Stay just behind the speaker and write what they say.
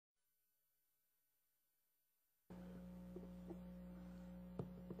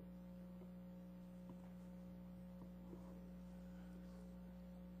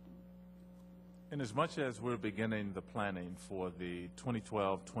as much as we're beginning the planning for the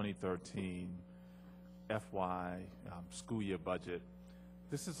 2012-2013 FY school year budget,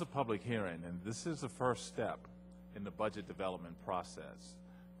 this is a public hearing, and this is the first step in the budget development process.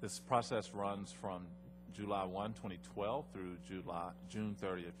 This process runs from July 1, 2012 through June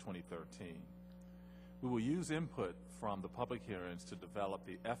 30th, 2013. We will use input from the public hearings to develop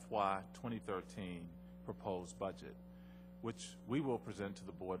the FY 2013 proposed budget, which we will present to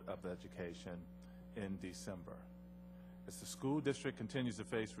the Board of Education in December. As the school district continues to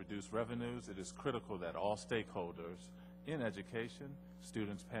face reduced revenues, it is critical that all stakeholders in education,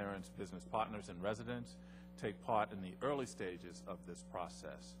 students, parents, business partners, and residents, take part in the early stages of this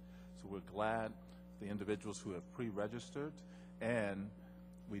process. So we're glad the individuals who have pre-registered, and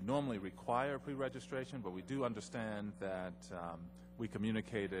we normally require pre-registration, but we do understand that we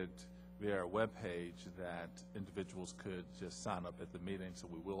communicated via our webpage that individuals could just sign up at the meeting, so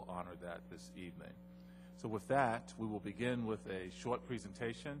we will honor that this evening. So with that, we will begin with a short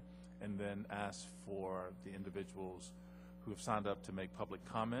presentation and then ask for the individuals who have signed up to make public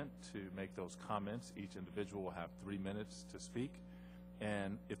comment to make those comments. Each individual will have 3 minutes to speak.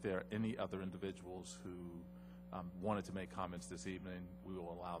 And if there are any other individuals who wanted to make comments this evening, we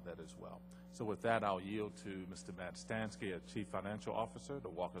will allow that as well. So with that, I'll yield to Mr. Matt Stansky, our Chief Financial Officer, to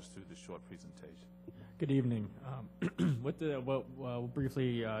walk us through this short presentation. Good evening. What we'll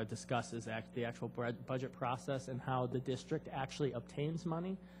briefly discuss is the actual budget process and how the district actually obtains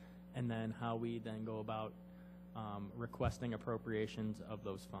money, and then how we then go about requesting appropriations of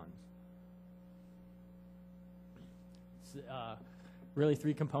those funds. Really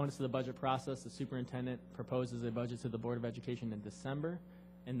 3 components to the budget process. The superintendent proposes a budget to the Board of Education in December,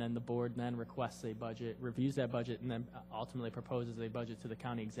 and then the board then requests a budget, reviews that budget, and then ultimately proposes a budget to the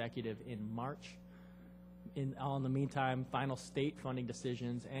county executive in March. In the meantime, final state funding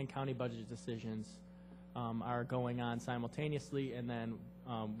decisions and county budget decisions are going on simultaneously, and then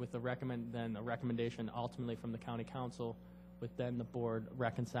with a recommendation ultimately from the county council, with then the board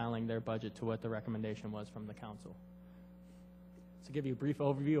reconciling their budget to what the recommendation was from the council. To give you a brief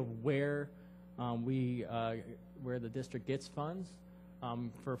overview of where the district gets funds,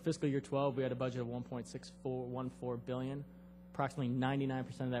 for fiscal year 12, we had a budget of $1.6414 billion. Approximately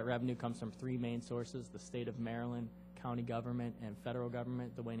 99% of that revenue comes from 3 main sources: the state of Maryland, county government, and federal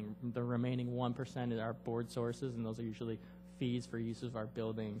government. The remaining 1% is our board sources, and those are usually fees for use of our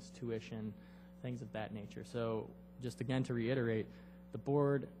buildings, tuition, things of that nature. So just again to reiterate,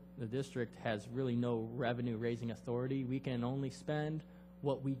 the district has really no revenue raising authority. We can only spend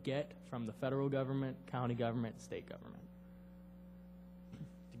what we get from the federal government, county government, state government.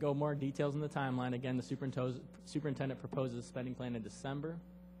 To go more details in the timeline, again, the superintendent proposes a spending plan in December.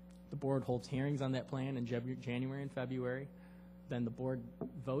 The board holds hearings on that plan in January and February. Then the board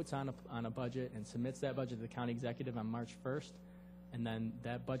votes on a budget and submits that budget to the county executive on March 1st. And then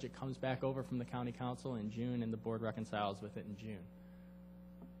that budget comes back over from the county council in June, and the board reconciles with it in June.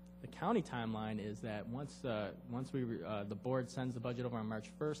 The county timeline is that once the board sends the budget over on March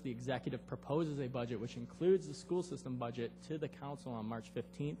 1st, the executive proposes a budget which includes the school system budget to the council on March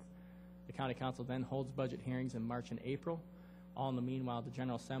 15th. The county council then holds budget hearings in March and April. All in the meanwhile, the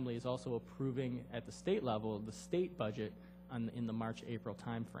General Assembly is also approving at the state level the state budget in the March-April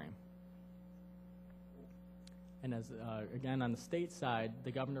timeframe. And as again on the state side,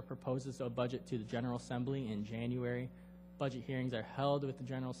 the governor proposes a budget to the General Assembly in January. Budget hearings are held with the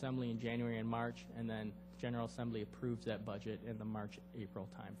General Assembly in January and March, and then the General Assembly approves that budget in the March-April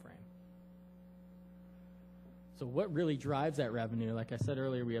timeframe. So what really drives that revenue? Like I said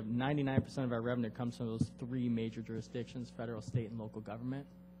earlier, we have 99% of our revenue comes from those 3 major jurisdictions: federal, state, and local government.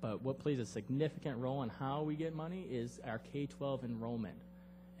 But what plays a significant role in how we get money is our K-12 enrollment.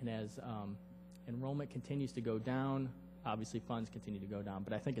 And as enrollment continues to go down, obviously funds continue to go down,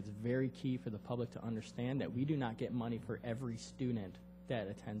 but I think it's very key for the public to understand that we do not get money for every student that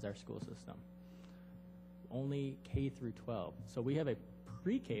attends our school system. Only K through 12. So we have a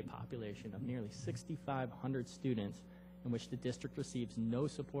pre-K population of nearly 6,500 students in which the district receives no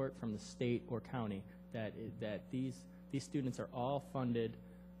support from the state or county, that these students are all funded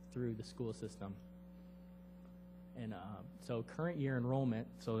through the school system. And so current year enrollment,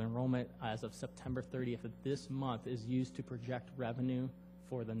 so enrollment as of September 30th of this month is used to project revenue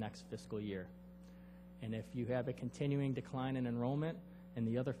for the next fiscal year. And if you have a continuing decline in enrollment, and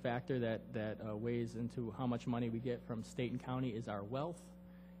the other factor that weighs into how much money we get from state and county is our wealth,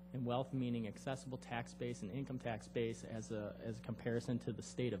 and wealth meaning accessible tax base and income tax base as a comparison to the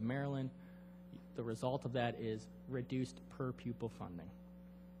state of Maryland, the result of that is reduced per pupil funding.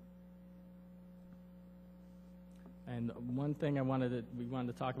 And one thing we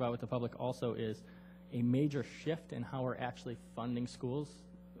wanted to talk about with the public also is a major shift in how we're actually funding schools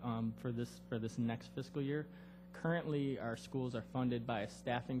for this next fiscal year. Currently, our schools are funded by a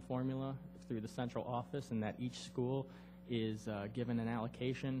staffing formula through the central office, and that each school is given an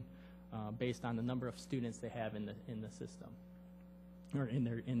allocation based on the number of students they have in the system, or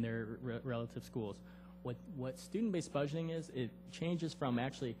in their relative schools. What student-based budgeting is, it changes from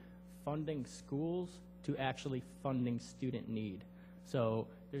actually funding schools to actually funding student need. So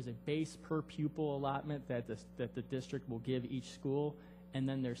there's a base per pupil allotment that the district will give each school, and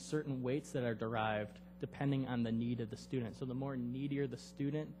then there's certain weights that are derived depending on the need of the student. So the more needier the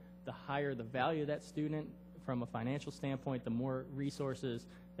student, the higher the value of that student from a financial standpoint, the more resources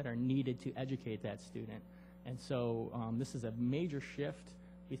that are needed to educate that student. And so this is a major shift.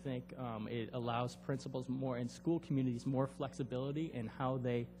 We think it allows principals more and school communities more flexibility in how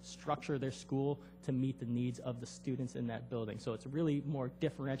they structure their school to meet the needs of the students in that building. So it's really more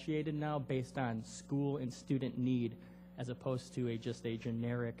differentiated now based on school and student need, as opposed to just a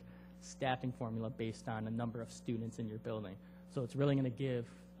generic staffing formula based on a number of students in your building. So it's really going to give,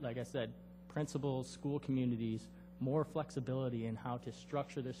 like I said, principals, school communities more flexibility in how to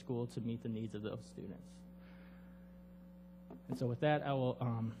structure their school to meet the needs of those students. And so with that, I will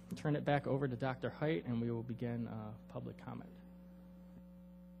turn it back over to Dr. Height, and we will begin public comment.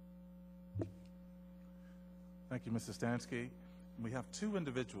 Thank you, Mr. Stansky. We have two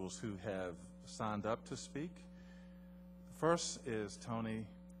individuals who have signed up to speak. The first is Tony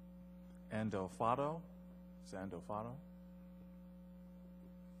Andolfato. Is Andolfato?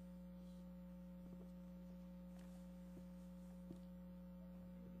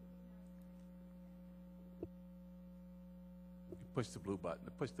 Push the blue button.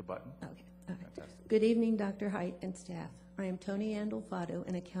 Push the button. Okay. All right. Fantastic. Good evening, Dr. Height and staff. I am Tony Andolfato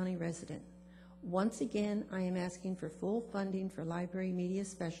and a county resident. Once again, I am asking for full funding for library media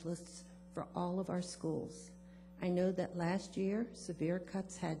specialists for all of our schools. I know that last year, severe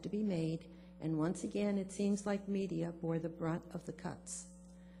cuts had to be made, and once again, it seems like media bore the brunt of the cuts.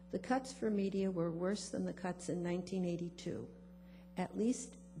 The cuts for media were worse than the cuts in 1982. At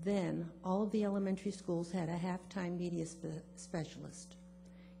least then, all of the elementary schools had a half-time media specialist.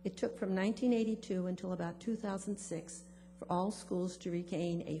 It took from 1982 until about 2006 for all schools to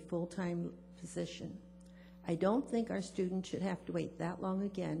regain a full-time position. I don't think our students should have to wait that long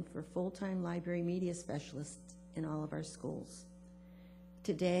again for full-time library media specialists in all of our schools.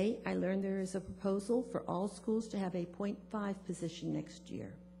 Today, I learned there is a proposal for all schools to have a .5 position next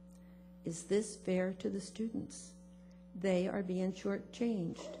year. Is this fair to the students? They are being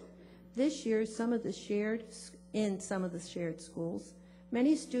shortchanged. This year, in some of the shared schools,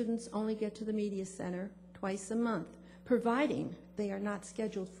 many students only get to the media center twice a month, providing they are not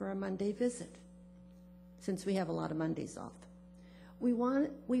scheduled for a Monday visit, since we have a lot of Mondays off.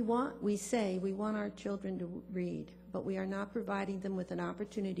 We say we want our children to read, but we are not providing them with an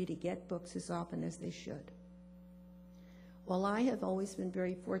opportunity to get books as often as they should. While I have always been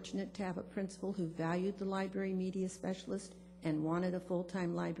very fortunate to have a principal who valued the library media specialist and wanted a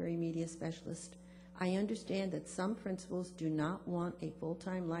full-time library media specialist, I understand that some principals do not want a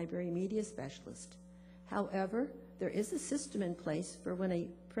full-time library media specialist. However, there is a system in place for when a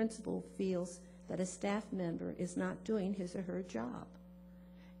principal feels that a staff member is not doing his or her job.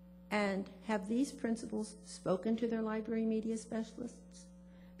 And have these principals spoken to their library media specialists?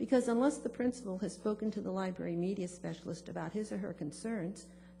 Because unless the principal has spoken to the library media specialist about his or her concerns,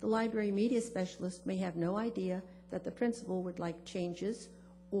 the library media specialist may have no idea that the principal would like changes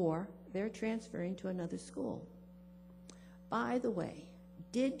or they're transferring to another school. By the way,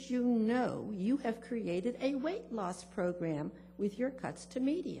 did you know you have created a weight loss program with your cuts to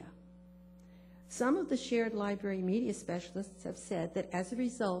media? Some of the shared library media specialists have said that as a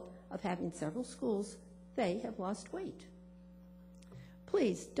result of having several schools, they have lost weight.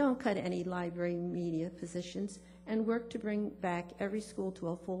 Please don't cut any library media positions and work to bring back every school to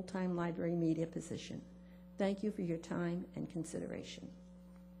a full-time library media position. Thank you for your time and consideration.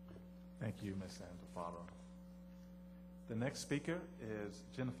 Thank you, Ms. Andolfato. The next speaker is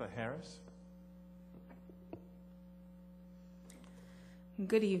Jennifer Harris.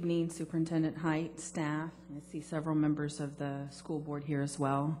 Good evening, Superintendent Height, staff. I see several members of the school board here as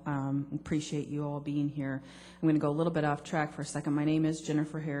well. Appreciate you all being here. I'm going to go a little bit off track for a second. My name is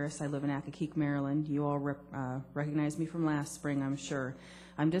Jennifer Harris. I live in Accokeek, Maryland. You all recognize me from last spring, I'm sure.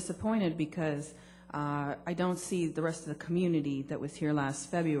 I'm disappointed because I don't see the rest of the community that was here last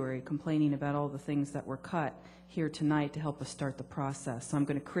February complaining about all the things that were cut here tonight to help us start the process. So I'm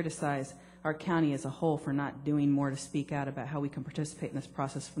going to criticize our county as a whole for not doing more to speak out about how we can participate in this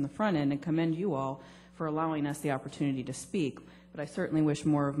process from the front end, and commend you all for for allowing us the opportunity to speak, but I certainly wish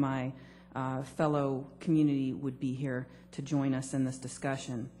more of my fellow community would be here to join us in this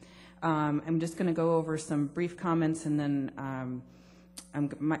discussion. I'm just going to go over some brief comments, and then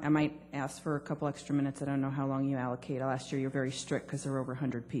I might ask for a couple extra minutes. I don't know how long you allocate. Last year you're very strict because there were over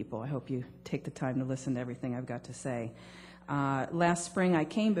 100 people. I hope you take the time to listen to everything I've got to say. Last spring I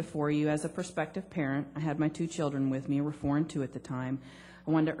came before you as a prospective parent. I had my 2 children with me, were 4 and 2 at the time. I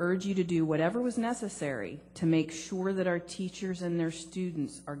wanted to urge you to do whatever was necessary to make sure that our teachers and their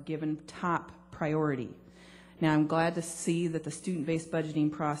students are given top priority. Now, I'm glad to see that the student-based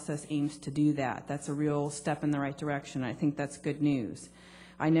budgeting process aims to do that. That's a real step in the right direction. I think that's good news.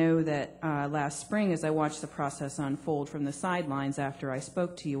 I know that last spring, as I watched the process unfold from the sidelines after I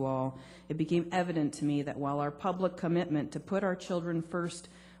spoke to you all, it became evident to me that while our public commitment to put our children first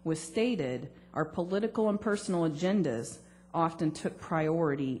was stated, our political and personal agendas often took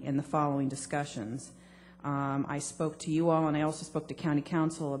priority in the following discussions. I spoke to you all, and I also spoke to County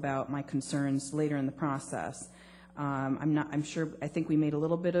Council about my concerns later in the process. I think we made a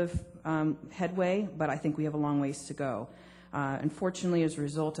little bit of headway, but I think we have a long ways to go. Unfortunately, as a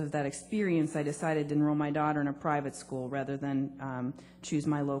result of that experience, I decided to enroll my daughter in a private school rather than choose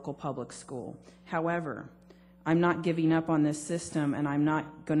my local public school. However, I'm not giving up on this system, and I'm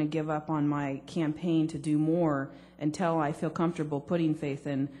not going to give up on my campaign to do more until I feel comfortable putting faith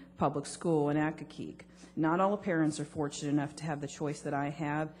in public school in Accokeek. Not all parents are fortunate enough to have the choice that I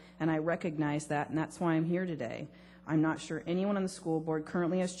have, and I recognize that, and that's why I'm here today. I'm not sure anyone on the school board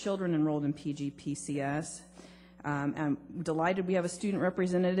currently has children enrolled in PGCPS. I'm delighted we have a student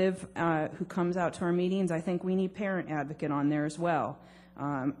representative who comes out to our meetings. I think we need parent advocate on there as well.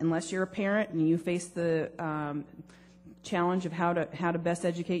 Unless you're a parent and you face the challenge of how to best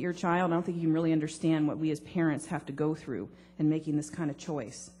educate your child, I don't think you can really understand what we as parents have to go through in making this kind of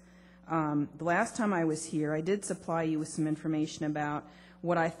choice. The last time I was here, I did supply you with some information about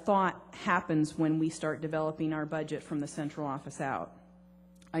what I thought happens when we start developing our budget from the central office out.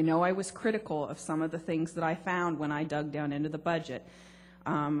 I know I was critical of some of the things that I found when I dug down into the budget.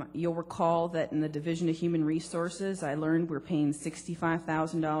 You'll recall that in the Division of Human Resources, I learned we're paying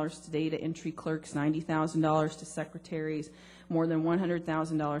 $65,000 to data entry clerks, $90,000 to secretaries, more than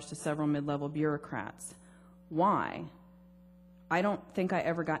 $100,000 to several mid-level bureaucrats. Why? I don't think I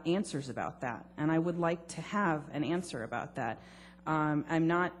ever got answers about that, and I would like to have an answer about that. I'm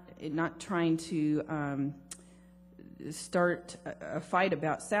not trying to start a fight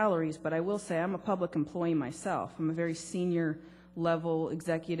about salaries, but I will say I'm a public employee myself. I'm a very senior level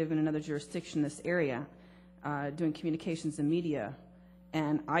executive in another jurisdiction in this area, doing communications and media,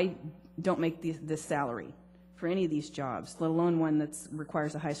 and I don't make this salary for any of these jobs, let alone one that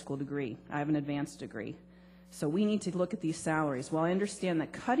requires a high school degree. I have an advanced degree. So we need to look at these salaries. While I understand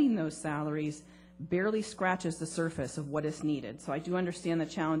that cutting those salaries barely scratches the surface of what is needed, so I do understand the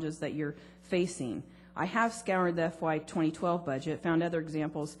challenges that you're facing. I have scoured the FY 2012 budget, found other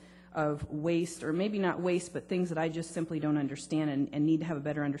examples of waste, or maybe not waste, but things that I just simply don't understand and need to have a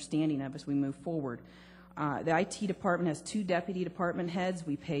better understanding of as we move forward. The IT department has 2 deputy department heads.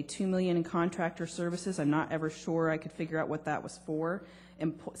 We pay $2 million in contractor services. I'm not ever sure I could figure out what that was for.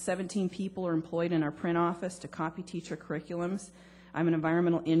 17 people are employed in our print office to copy teacher curriculums. I'm an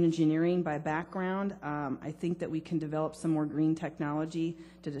environmental engineering by background. I think that we can develop some more green technology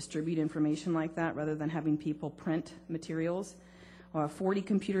to distribute information like that rather than having people print materials. 40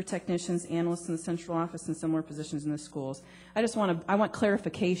 computer technicians, analysts in the central office, and similar positions in the schools. I want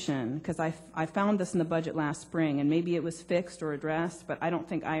clarification, because I found this in the budget last spring, and maybe it was fixed or addressed, but I don't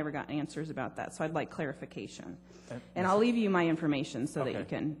think I ever got answers about that, so I'd like clarification. And I'll leave you my information so that you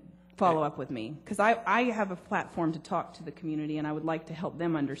can follow up with me, because I have a platform to talk to the community, and I would like to help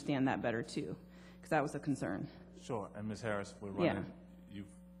them understand that better, too, because that was a concern. Sure. And Ms. Harris, we're running. Yeah. You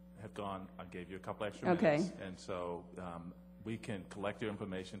have gone, I gave you a couple extra minutes. And so we can collect your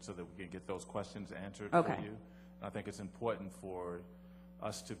information so that we can get those questions answered for you. I think it's important for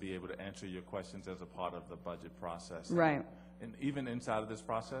us to be able to answer your questions as a part of the budget process. Right. And even inside of this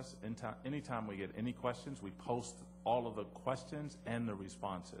process, anytime we get any questions, we post all of the questions and the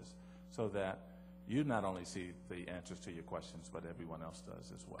responses so that you not only see the answers to your questions, but everyone else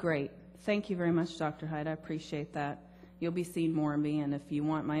does as well. Great. Thank you very much, Dr. Hyde. I appreciate that. You'll be seeing more of me, and if you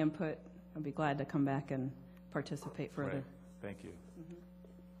want my input, I'll be glad to come back and participate further. Great. Thank you.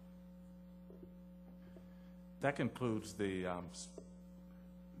 That concludes the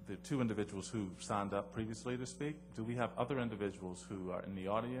 2 individuals who signed up previously to speak. Do we have other individuals who are in the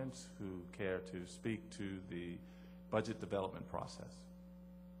audience who care to speak to the budget development process?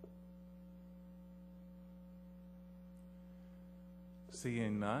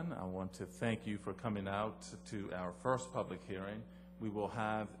 Seeing none, I want to thank you for coming out to our first public hearing. We will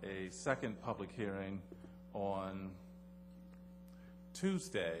have a second public hearing on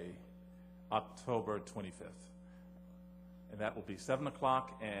Tuesday, October 25th. And that will be 7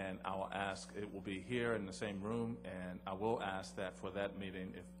 o'clock, and I will ask, it will be here in the same room, and I will ask that for that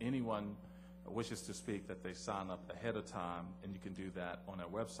meeting, if anyone wishes to speak, that they sign up ahead of time, and you can do that on our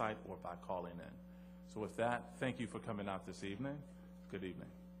website or by calling in. So with that, thank you for coming out this evening. Good evening.